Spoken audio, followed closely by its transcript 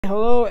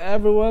Hello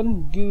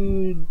everyone,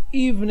 good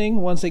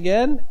evening once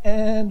again,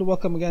 and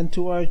welcome again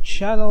to our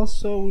channel.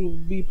 So we'll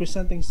be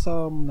presenting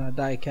some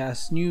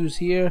diecast news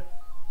here.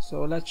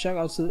 So let's check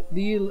out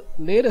the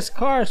latest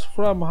cars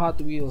from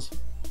Hot Wheels.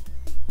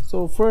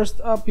 So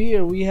first up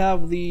here we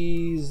have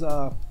these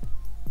LA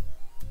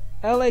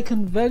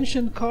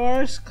convention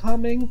cars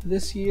coming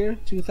this year,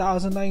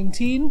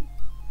 2019.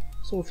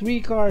 So three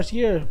cars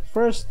here.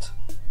 First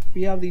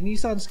we have the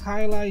Nissan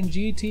Skyline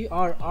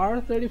GTR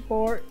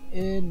R34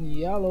 in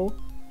yellow.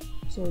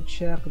 So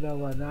check that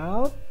one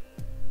out.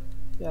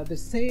 Yeah,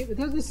 it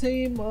has the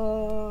same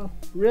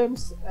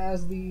rims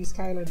as the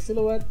Skyline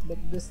Silhouette, but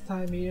this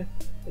time here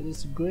it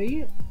is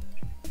gray.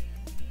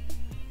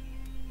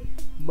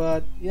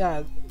 But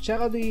yeah, check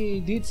out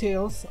the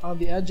details on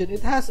the engine.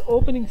 It has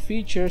opening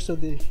features, so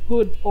the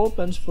hood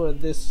opens for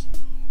this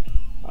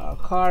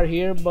car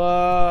here,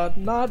 but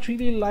not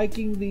really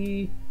liking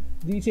the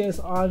details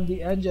on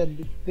the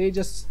engine. They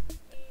just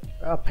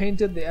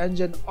painted the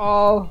engine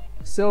all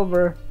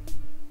silver,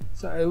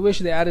 so I wish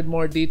they added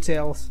more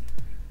details.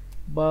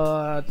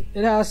 But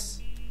it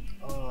has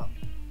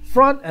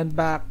front and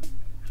back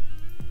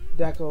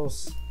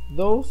decals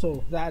though,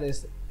 so that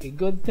is a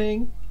good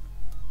thing.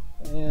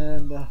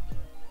 And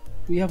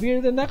we have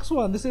here the next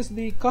one. This is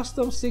the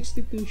Custom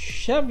 62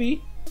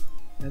 Chevy,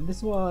 and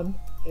this one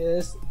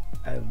is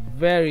a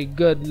very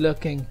good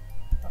looking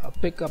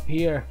pickup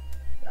here.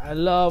 I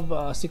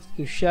love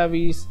 62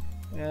 Chevys,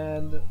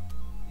 and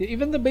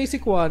even the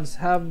basic ones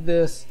have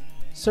this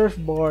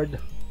surfboard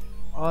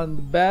on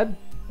the bed,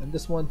 and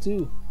this one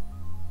too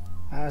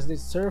has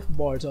this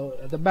surfboard. So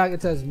at the back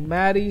it says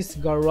Maddie's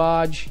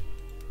Garage.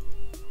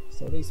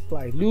 So they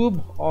supply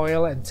lube,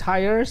 oil, and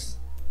tires,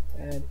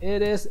 and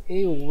it is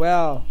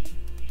a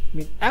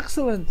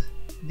excellent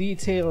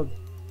detailed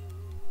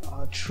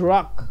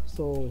truck.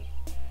 So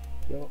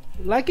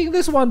liking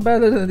this one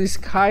better than the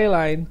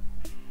Skyline.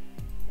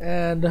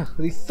 And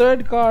the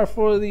third car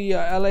for the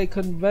LA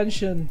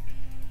convention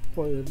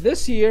for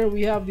this year,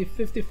 we have the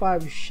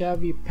 55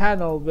 Chevy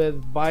panel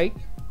with bike.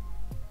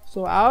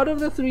 So out of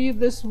the three,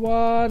 this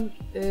one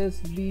is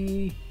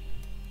the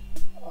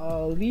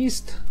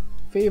least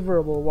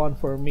favorable one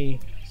for me.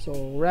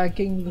 So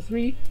ranking the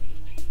three,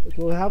 it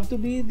will have to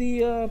be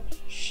the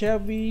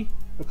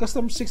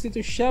Custom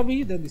 62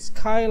 Chevy, then the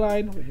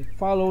Skyline,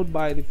 followed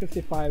by the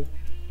 55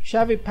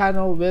 Chevy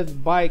panel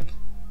with bike.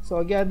 So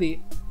again, the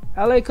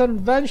LA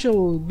convention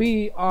will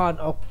be on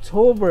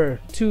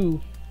October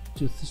 2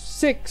 to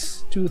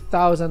 6,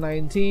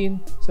 2019.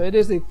 So it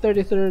is the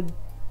 33rd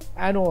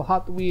annual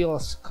Hot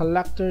Wheels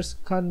Collectors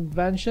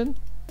Convention.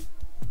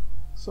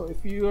 So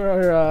if you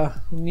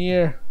are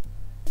near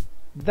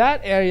that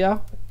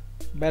area,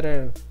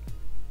 better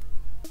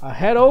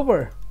head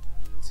over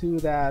to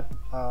that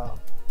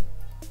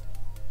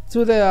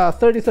to the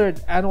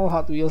 33rd annual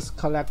Hot Wheels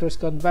Collectors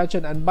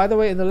Convention. And by the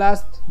way, in the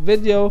last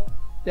video,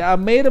 I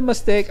made a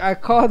mistake. I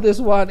called this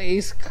one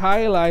a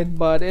Skyline,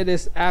 but it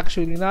is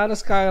actually not a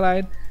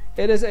Skyline.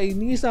 It is a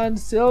Nissan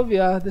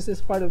Silvia. This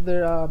is part of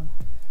their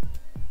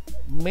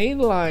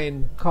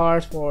mainline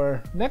cars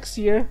for next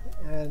year,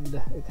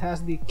 and it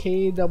has the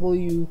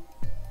KW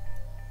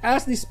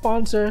as the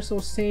sponsor. So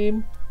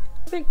same,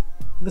 I think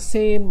the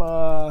same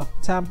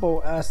tempo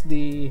as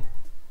the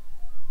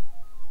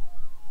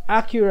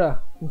Acura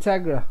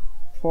Integra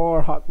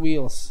for Hot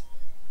Wheels.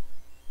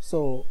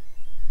 So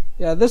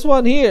yeah, this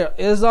one here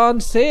is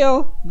on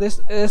sale. This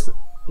is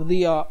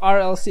the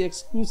RLC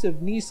exclusive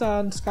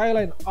Nissan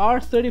Skyline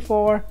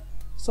R34.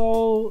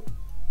 So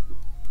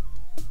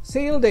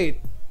sale date,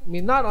 I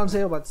mean not on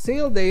sale, but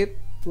sale date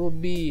will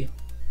be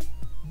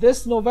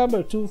this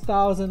November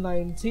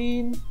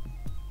 2019.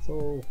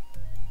 So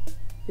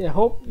yeah,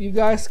 hope you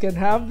guys can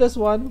have this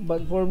one,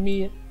 but for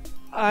me,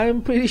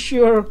 I'm pretty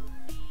sure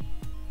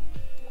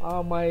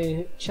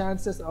my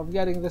chances of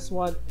getting this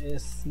one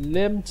is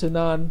slim to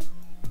none.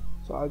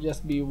 So I'll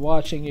just be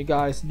watching you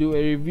guys do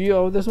a review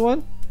of this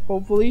one,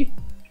 hopefully.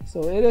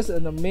 So it is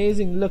an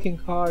amazing looking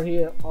car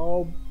here.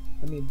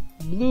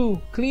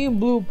 Blue, clean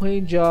blue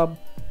paint job.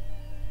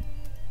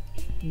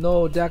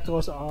 No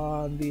decals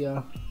on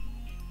the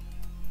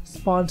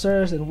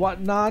sponsors and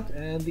whatnot.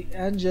 And the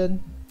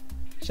engine,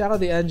 check out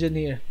the engine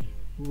here.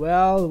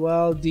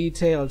 Well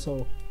detailed.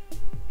 So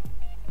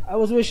I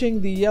was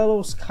wishing the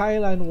yellow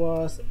Skyline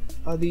was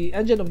the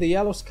engine of the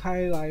yellow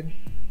Skyline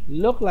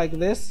looked like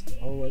this,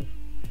 or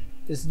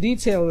it's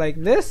detailed like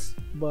this,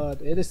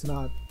 but it is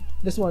not.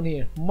 This one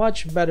here,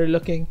 much better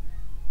looking.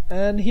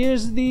 And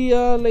here's the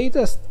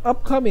latest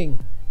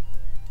upcoming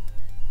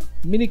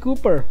Mini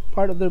Cooper,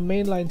 part of their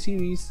mainline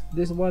series.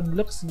 This one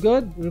looks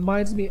good,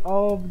 reminds me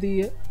of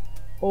the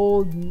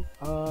old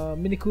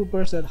Mini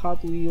Coopers that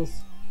Hot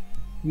Wheels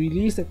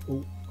released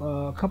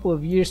a couple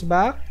of years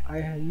back.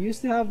 I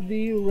used to have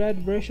the red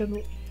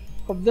version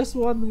of this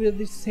one with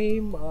the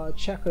same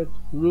checkered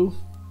roof,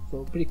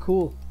 so pretty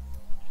cool.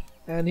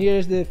 And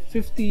here's the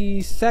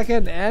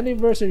 52nd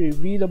anniversary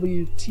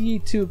VW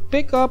T2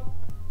 pickup.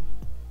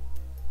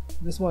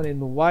 This one in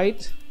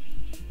white,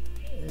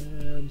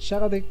 And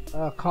check out the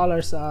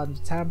colors on the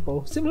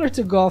Tampo, similar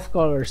to golf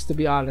colors, to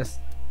be honest.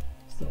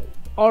 So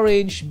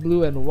orange,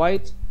 blue, and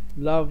white.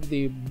 Love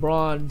the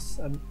bronze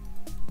and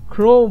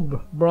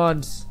chrome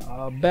bronze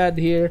bed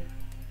here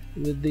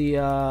with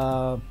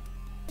the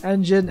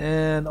engine,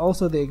 and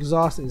also the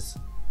exhaust is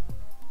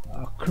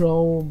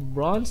chrome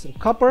bronze,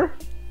 copper.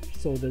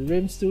 So the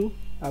rims too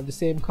have the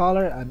same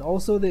color, and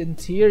also the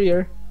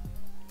interior.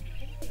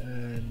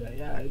 And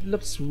yeah, it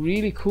looks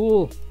really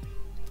cool.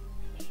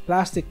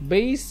 Plastic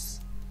base,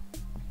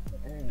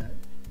 and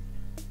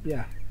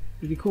yeah,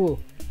 really cool.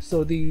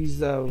 So these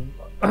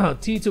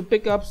T2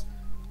 pickups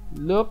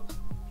look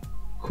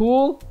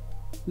cool,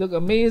 look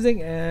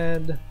amazing,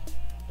 and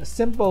a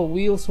simple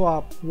wheel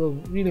swap will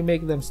really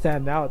make them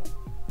stand out.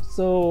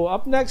 So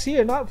up next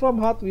here, not from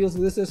Hot Wheels,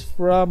 this is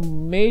from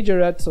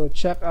Majorette. So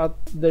check out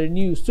their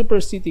new Super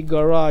City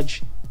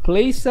Garage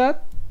playset.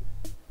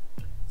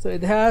 So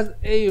it has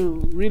a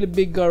really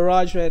big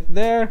garage right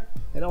there,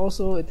 and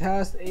also it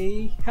has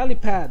a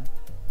helipad.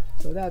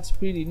 So that's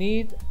pretty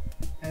neat,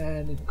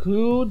 and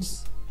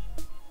includes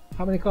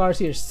how many cars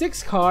here?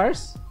 6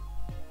 cars.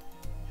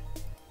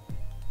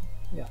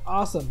 Yeah,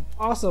 awesome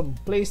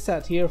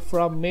playset here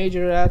from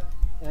Majorette.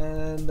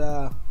 And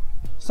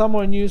some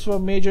more news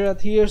from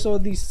Majorette here. So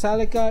the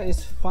Celica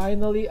is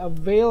finally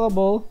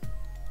available,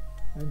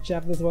 and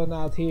check this one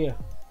out here.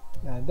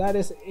 And that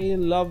is a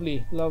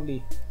lovely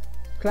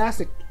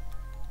classic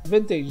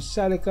vintage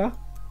Celica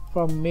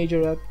from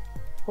Majorette.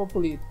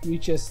 Hopefully it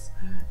reaches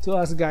to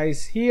us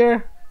guys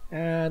here,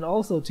 and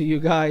also to you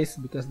guys,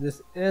 because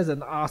this is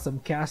an awesome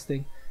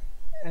casting.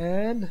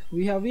 And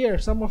we have here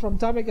someone from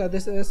Tomica.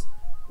 This is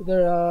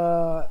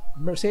their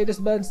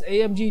Mercedes-Benz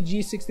AMG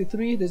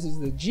G63. This is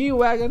the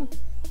G-Wagon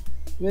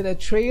with a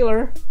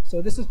trailer.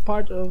 So this is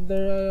part of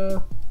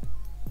their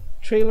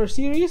trailer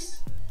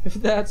series, if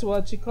that's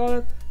what you call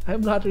it.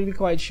 I'm not really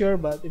quite sure,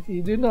 but if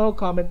you do know,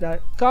 comment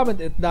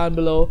it down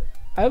below.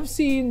 I've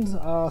seen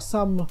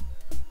some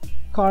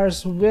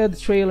cars with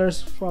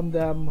trailers from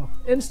them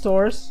in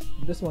stores.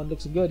 This one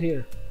looks good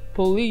here.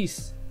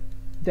 Police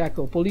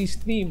deco, police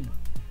theme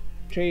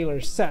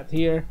trailer set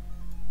here.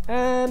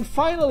 And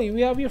finally,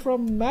 we have here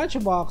from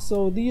Matchbox.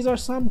 So these are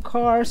some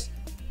cars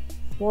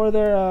for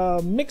their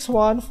mix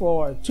one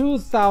for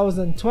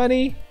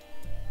 2020.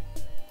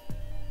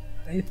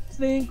 I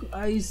think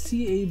I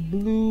see a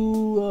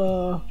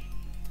blue,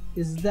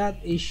 is that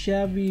a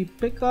Chevy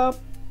pickup?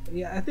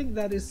 Yeah, I think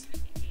that is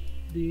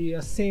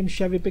the same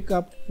Chevy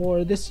pickup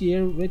for this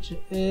year, which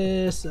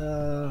is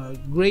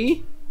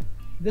gray.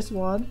 This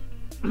one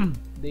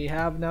they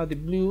have now the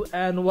blue,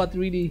 and what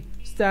really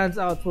stands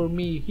out for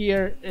me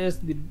here is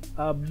the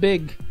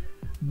big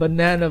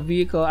banana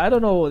vehicle. I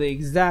don't know the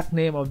exact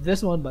name of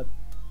this one, but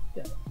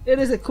yeah, it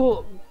is a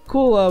cool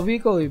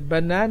vehicle, a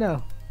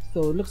banana.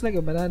 So it looks like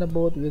a banana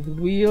boat with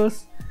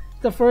wheels.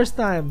 It's the first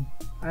time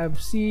I've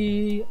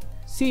seen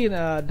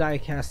a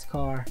diecast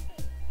car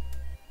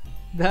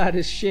that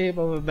is shape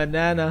of a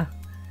banana.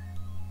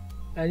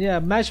 And yeah,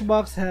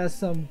 Matchbox has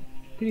some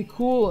pretty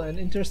cool and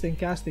interesting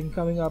casting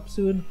coming up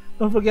soon.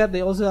 Don't forget,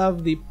 they also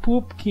have the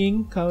Poop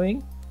King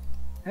coming,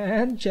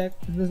 and check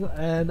this,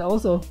 and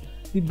also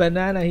the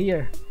banana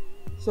here.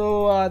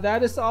 So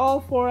that is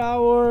all for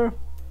our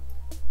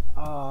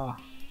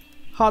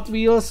Hot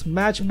Wheels,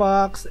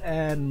 Matchbox,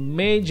 and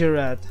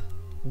Majorette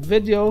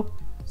video.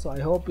 So I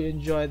hope you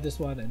enjoyed this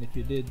one, and if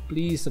you did,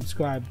 please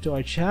subscribe to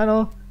our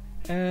channel.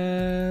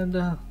 And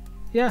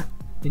yeah,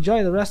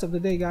 enjoy the rest of the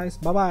day, guys.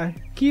 Bye bye.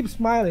 Keep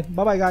smiling.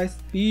 Bye bye, guys.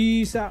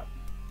 Peace out.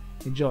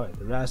 Enjoy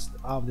the rest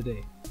of the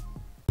day.